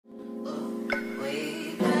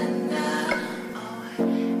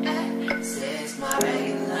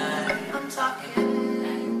I'm talking.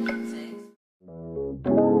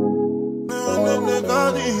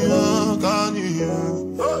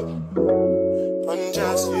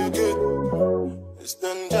 Unjust, you good. It's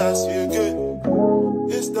done just, you good.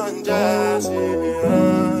 It's done just,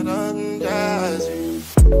 yeah, done just,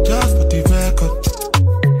 yeah. Just for the record.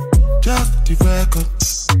 Just for the record.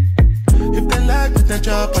 If they like me, they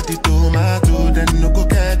chop at the tomato, then no go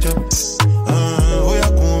catch up. Oh, yeah,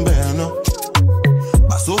 come bear no.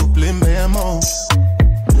 But so plain bear more.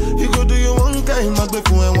 You go do you one time, I'll be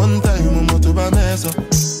for one time, I'm out to mess up.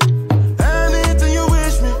 Anything you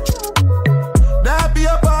wish me, that be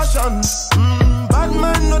a passion. Bad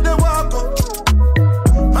man no they walk up,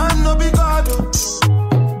 man no be God up.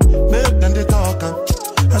 Make them they talk up,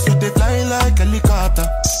 I saw they fly like a helicopter.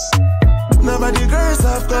 Nobody girls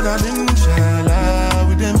have got an inshallah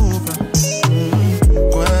with them move.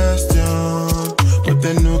 Question, but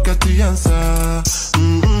they no get the answer.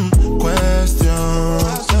 Question,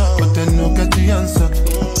 but they no get the answer.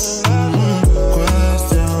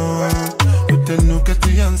 Question, but they no get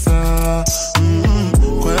the answer.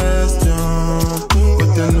 Question, but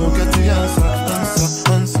they no get the answer.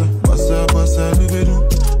 Answer, bossa, lubedu.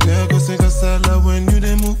 Lego sing a sala when you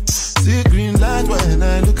they move. See green light when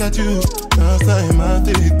I look at you. Last time I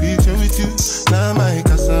take picture with you. Now my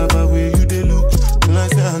cassava where you they look. When I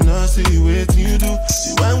say I know, see what you do.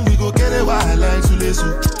 See when we go get a wild like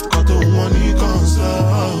Sulesu. Got the money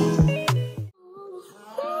console.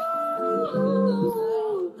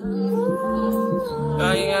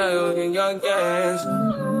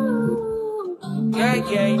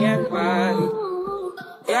 Yeah, right.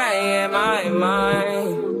 Yeah, my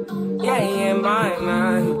mind. Yeah, my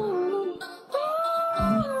mind.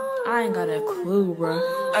 I ain't got a clue, bro.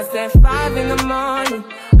 I said 5 in the morning.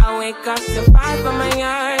 I wake up to 5 of my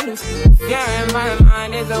earnings. Yeah, my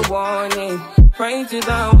mind is a warning. Pray to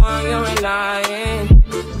the one you're relying.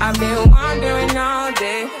 I've been wandering all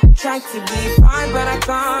day. Tried to be fine, but I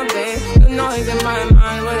can't be. The noise in my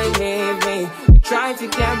mind wouldn't leave me. Tried to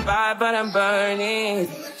get by, but I'm burning.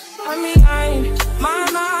 I'm behind, my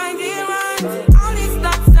mind it runs. All these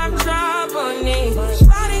thoughts have troubled me.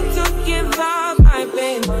 Fighting to give up my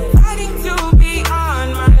pain. Fighting to be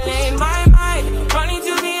on my lane. My mind running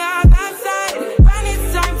to the other side. When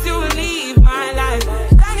it's time to leave my life,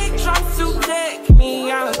 then it tries to take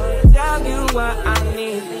me out. Tell you what I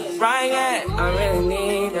need. Right, yeah, I really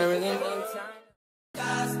need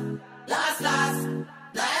time. Last.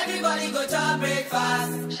 Now everybody go to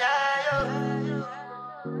breakfast. Shayo.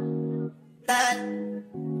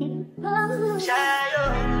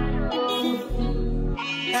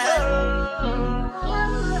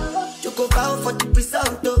 You go bow for the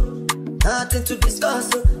result, though. Nothing to discuss,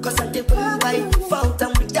 oh. Cause I did by default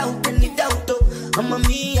and without any doubt, oh. I'm a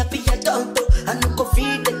me happy adult, oh. I no go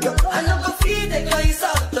feed the girl, it's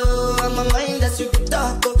out, oh. I'm a mind that's you can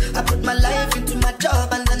talk, oh. I put my life into my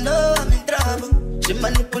job and I know I'm in trouble. She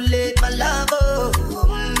manipulate my love, oh.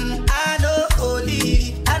 I know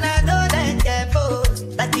holy, and I know that devil.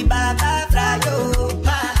 That the Baba fry, oh.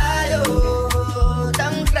 My eye, oh.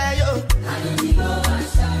 Don't cry, oh. I need go and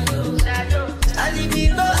shadow. I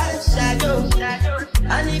need go and shadow.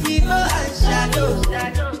 I need go and shadow.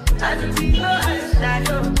 I need go and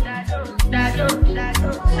shadow. I need go and shadow.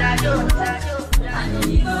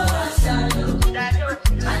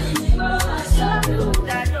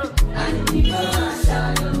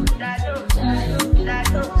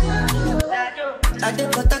 I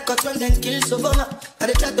did what I got when then kill Sovoma. I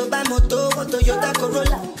did try to buy moto, Toyota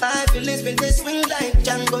Corolla. My feelings been they swing like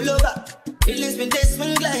Django Lover. Feelings been they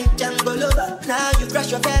swing like Django Lover. Now you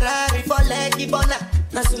crash your Ferrari for leggy bona.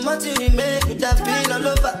 Now so much you make you have been all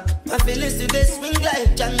over. My feelings today swing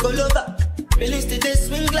like Django Lover. Feelings today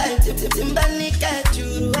swing like Timbani at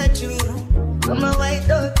you. I'm a white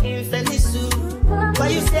dog in Fenisu. Why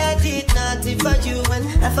you say I did nothing for you? And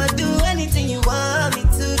if I do anything you want me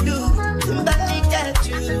to do, Timbani at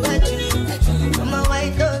you. I'm a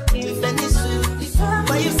white dog in Fenisu.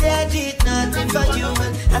 Why you say I did nothing for you?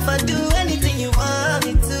 And if I do anything you want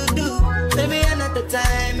me to do, maybe another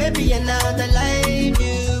time, maybe another life,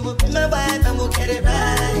 you will be my wife and we'll get it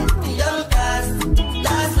right. The young cast,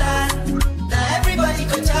 last. Now everybody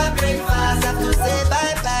go to breakfast. Have to say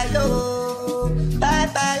bye-bye, yo.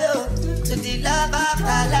 Bye-bye, yo. To the love of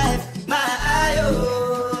my life. My eye, yo.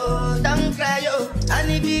 Don't cry, yo. I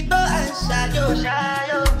need to go and shadow.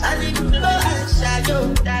 I need to go and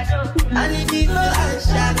shadow. I need to go and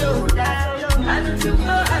shadow. I need to go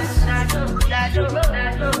and shadow.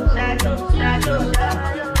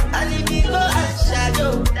 I need to go and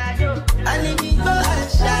shadow.